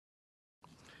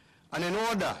And in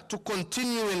order to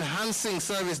continue enhancing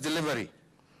service delivery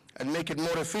and make it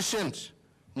more efficient,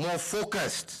 more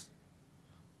focused,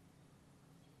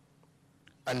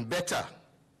 and better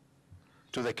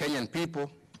to the Kenyan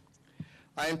people,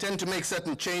 I intend to make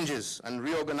certain changes and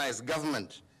reorganize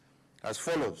government as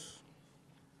follows.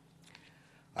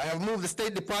 I have moved the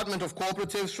State Department of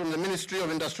Cooperatives from the Ministry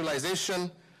of Industrialization,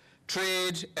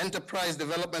 Trade, Enterprise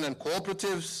Development and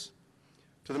Cooperatives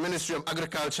to the Ministry of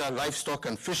Agriculture, Livestock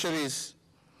and Fisheries,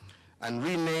 and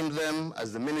renamed them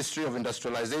as the Ministry of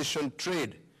Industrialization,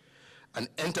 Trade and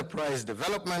Enterprise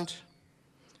Development,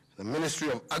 the Ministry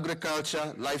of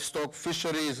Agriculture, Livestock,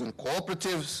 Fisheries and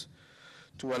Cooperatives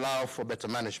to allow for better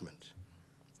management.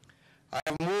 I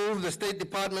have moved the State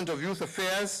Department of Youth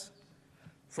Affairs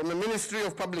from the Ministry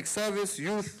of Public Service,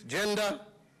 Youth, Gender,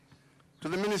 to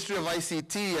the Ministry of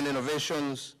ICT and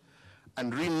Innovations,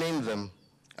 and renamed them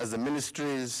as the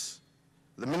ministries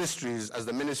as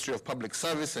the Ministry of Public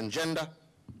Service and Gender,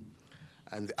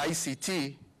 and the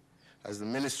ICT as the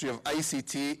Ministry of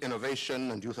ICT,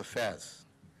 Innovation and Youth Affairs.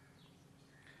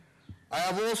 I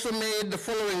have also made the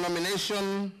following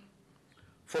nomination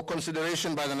for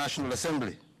consideration by the National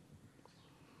Assembly.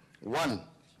 1,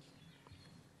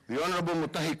 the Honorable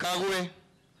Mutahi Kagwe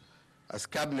as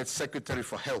Cabinet Secretary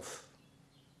for Health.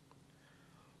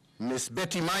 Ms.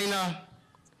 Betty Maina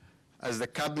as the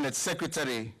Cabinet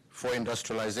Secretary for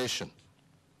Industrialization.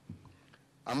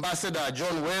 Ambassador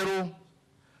John Weru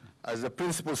as the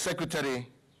Principal Secretary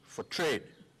for Trade.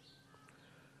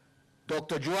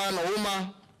 Dr. Joan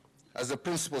Ouma as the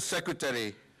Principal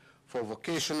Secretary for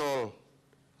Vocational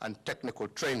and Technical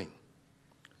Training.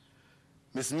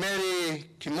 Ms. Mary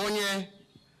Kimonye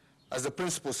as the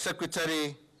Principal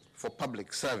Secretary for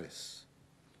Public Service.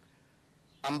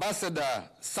 Ambassador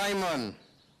Simon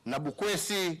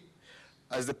Nabukwesi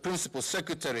as the Principal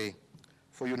Secretary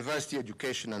for University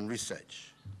Education and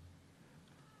Research.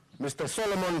 Mr.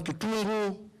 Solomon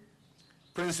Kitungu,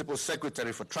 Principal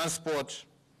Secretary for Transport.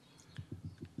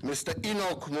 Mr.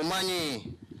 Enoch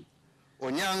Mumanyi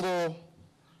Onyango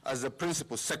as the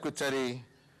Principal Secretary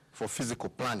for Physical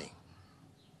Planning.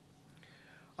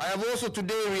 I have also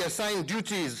today reassigned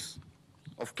duties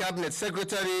of Cabinet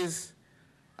Secretaries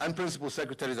and Principal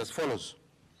Secretaries as follows.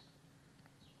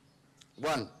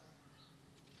 1,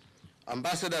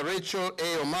 Ambassador Rachel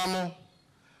A. Omamo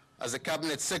as the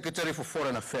Cabinet Secretary for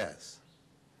Foreign Affairs.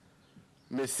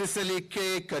 Ms. Cicely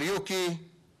K. Kariuki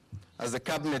as the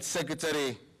Cabinet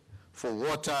Secretary for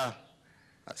Water,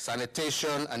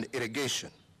 Sanitation and Irrigation.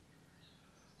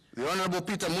 The Honorable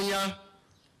Peter Munya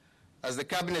as the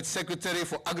Cabinet Secretary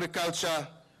for Agriculture,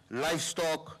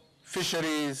 Livestock,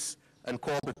 Fisheries and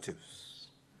Cooperatives.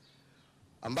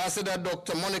 Ambassador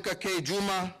Dr. Monica K.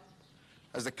 Juma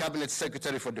as the Cabinet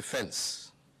Secretary for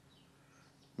Defense.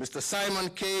 Mr. Simon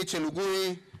K.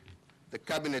 Chelugui, the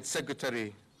Cabinet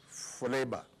Secretary for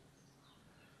Labor.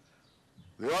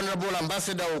 The Honorable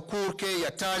Ambassador Okur K.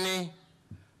 Yatani,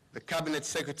 the Cabinet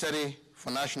Secretary for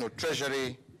National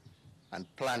Treasury and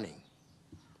Planning.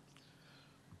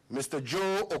 Mr.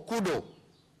 Joe Okudo,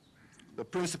 the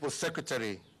Principal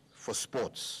Secretary for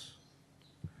Sports.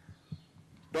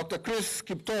 Dr. Chris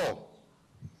Kiptor,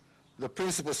 the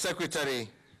Principal Secretary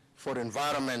for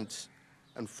Environment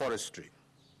and Forestry.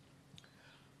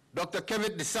 Dr.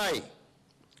 Kevin Desai,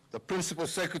 the Principal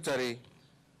Secretary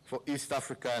for East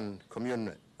African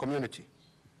Community.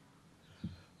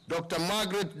 Dr.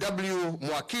 Margaret W.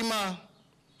 Mwakima,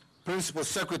 Principal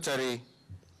Secretary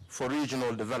for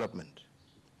Regional Development.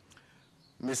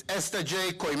 Ms. Esther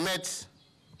J. Koimet,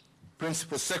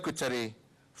 Principal Secretary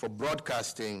for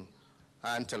Broadcasting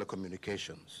and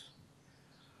Telecommunications.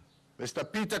 Mr.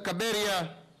 Peter Kaberia,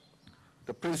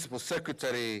 the Principal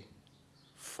Secretary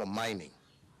for Mining.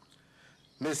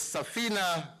 Ms.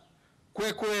 Safina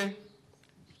Kwekwe,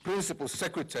 Principal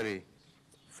Secretary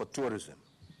for Tourism.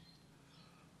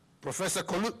 Professor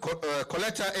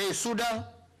Coletta A. Suda,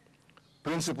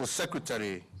 Principal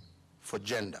Secretary for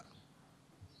Gender.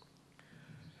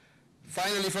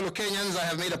 Finally, fellow Kenyans, I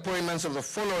have made appointments of the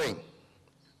following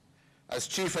as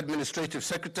Chief Administrative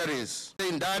Secretaries.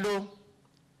 Ndado,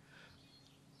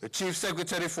 the Chief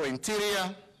Secretary for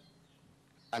Interior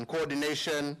and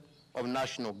Coordination of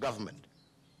National Government.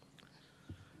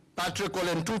 Patrick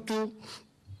Olentutu,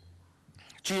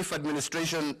 Chief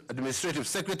Administrative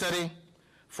Secretary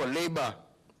for Labor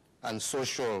and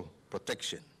Social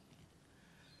Protection.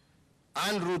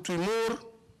 Andrew Timur,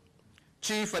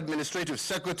 Chief Administrative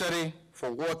Secretary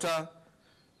for Water,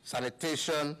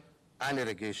 Sanitation and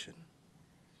Irrigation.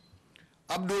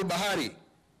 Abdul Bahari,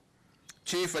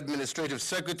 Chief Administrative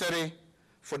Secretary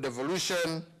for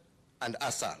Devolution and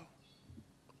ASAL.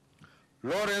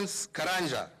 Lawrence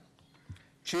Karanja,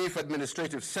 Chief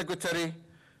Administrative Secretary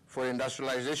for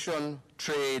Industrialization,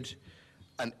 Trade,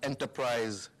 and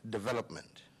Enterprise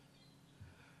Development.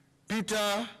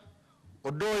 Peter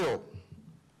Odoyo,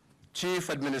 Chief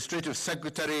Administrative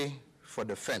Secretary for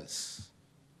Defense.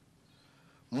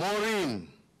 Maureen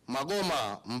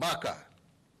Magoma Mbaka,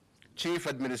 Chief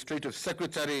Administrative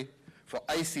Secretary for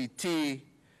ICT,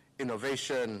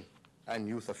 Innovation, and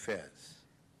Youth Affairs.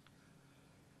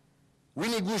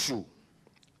 Winnie Gushu,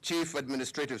 Chief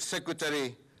Administrative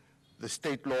Secretary, the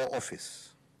State Law Office.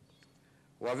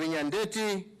 Wavinya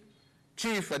Ndeti,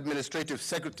 Chief Administrative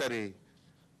Secretary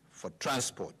for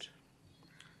Transport.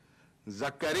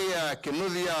 Zakaria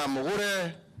Kinuthia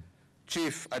Mugure,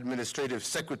 Chief Administrative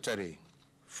Secretary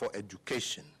for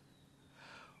Education.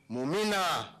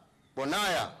 Mumina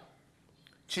Bonaya,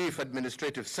 Chief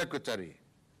Administrative Secretary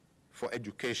for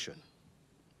Education.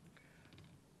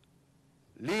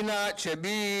 Lina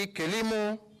Chebi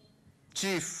Kelimo,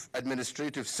 Chief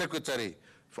Administrative Secretary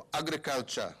for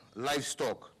Agriculture,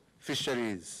 Livestock,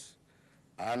 Fisheries,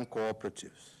 and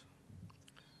Cooperatives.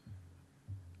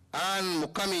 Ann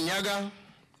Mukami Nyaga,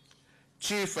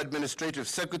 Chief Administrative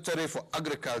Secretary for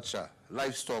Agriculture,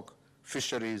 Livestock,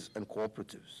 Fisheries, and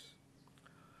Cooperatives.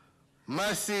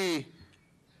 Mercy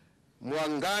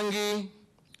Mwangangi,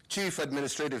 Chief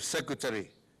Administrative Secretary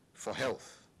for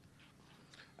Health.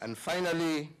 And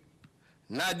finally,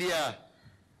 Nadia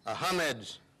Ahmed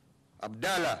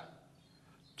Abdallah,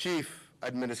 Chief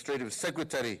Administrative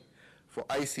Secretary for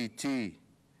ICT,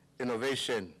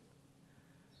 Innovation,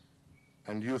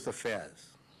 and Youth Affairs.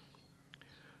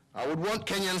 I would want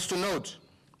Kenyans to note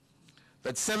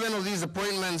that 7 of these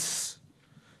appointments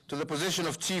to the position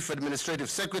of Chief Administrative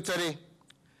Secretary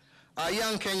are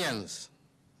young Kenyans,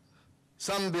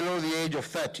 some below the age of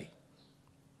 30.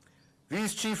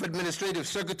 These Chief Administrative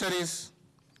Secretaries,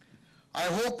 I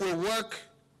hope, will work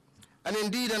and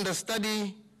indeed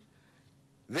understudy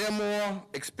their more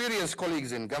experienced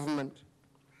colleagues in government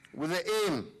with the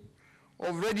aim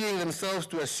of readying themselves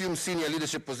to assume senior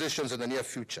leadership positions in the near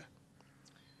future.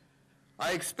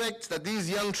 I expect that these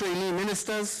young trainee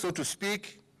ministers, so to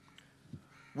speak,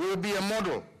 will be a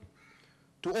model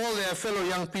to all their fellow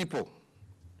young people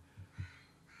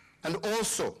and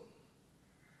also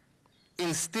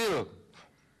instill,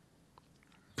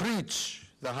 preach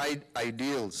the high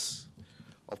ideals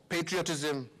of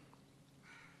patriotism,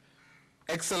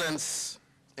 excellence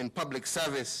in public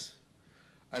service,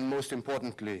 and most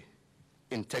importantly,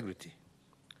 integrity.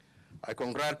 I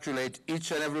congratulate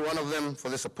each and every one of them for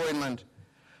this appointment,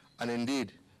 and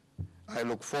indeed, I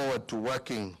look forward to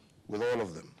working with all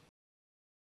of them.